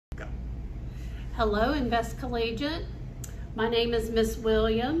Hello, Invest Collegiate. My name is Miss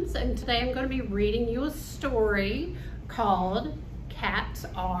Williams, and today I'm going to be reading you a story called Cats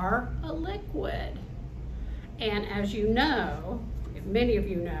Are a Liquid. And as you know, many of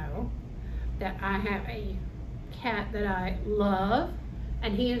you know, that I have a cat that I love,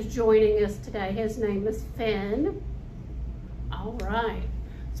 and he is joining us today. His name is Finn. All right,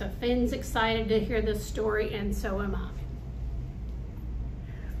 so Finn's excited to hear this story, and so am I.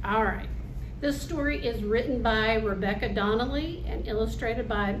 All right. This story is written by Rebecca Donnelly and illustrated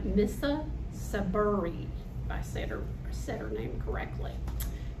by Missa Saburi, if I said her name correctly.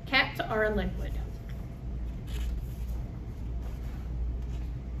 Cats are a liquid.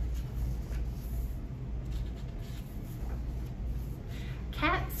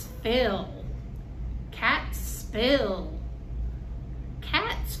 Cats fill. Cats spill.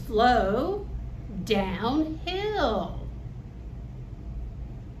 Cats flow downhill.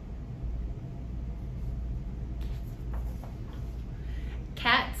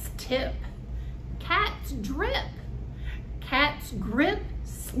 Cats tip, cats drip, cats grip,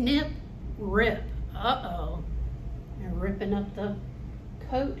 snip, rip. Uh-oh, they're ripping up the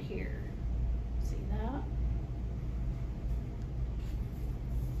coat here. See that?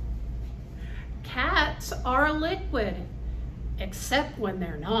 Cats are a liquid, except when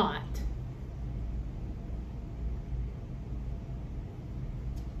they're not.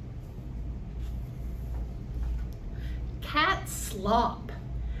 Cats slop,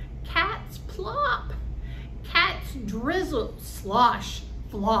 cats plop, cats drizzle, slosh,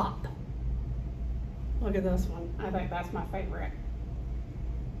 flop. Look at this one. I think that's my favorite.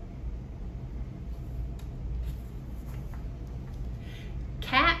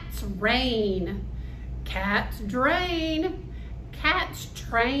 Cats rain, cats drain, cats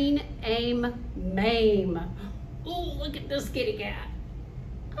train, aim, maim. Ooh, look at this kitty cat.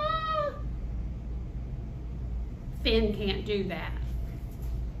 Finn can't do that.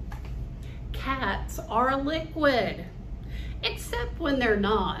 Cats are a liquid, except when they're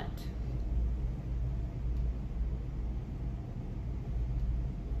not.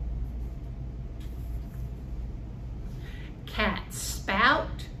 Cat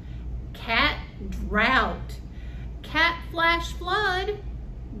spout, cat drought, cat flash flood,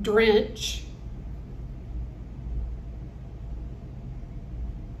 drench.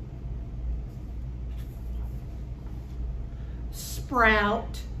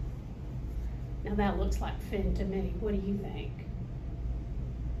 Sprout. Now that looks like Finn to me. What do you think?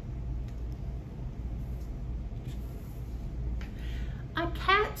 A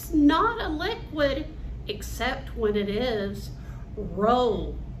cat's not a liquid except when it is.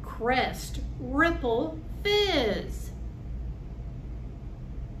 Roll, crest, ripple, fizz.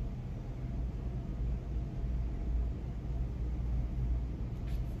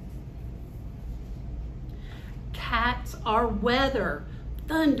 Cats are weather,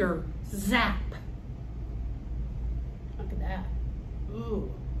 thunder, zap. Look at that. Ooh.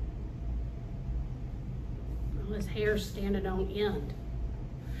 Well, his hair's standing on end.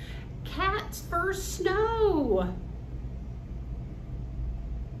 Cats for snow.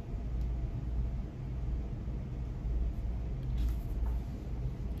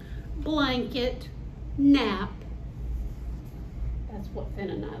 Blanket, nap. That's what Finn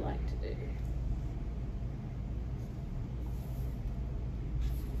and I like to do.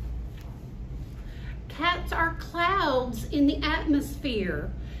 Cats are clouds in the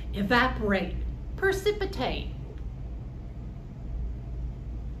atmosphere. Evaporate, precipitate.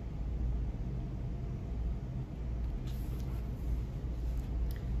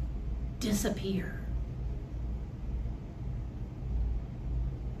 Disappear.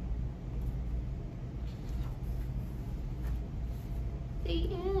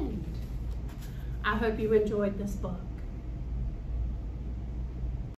 The end. I hope you enjoyed this book.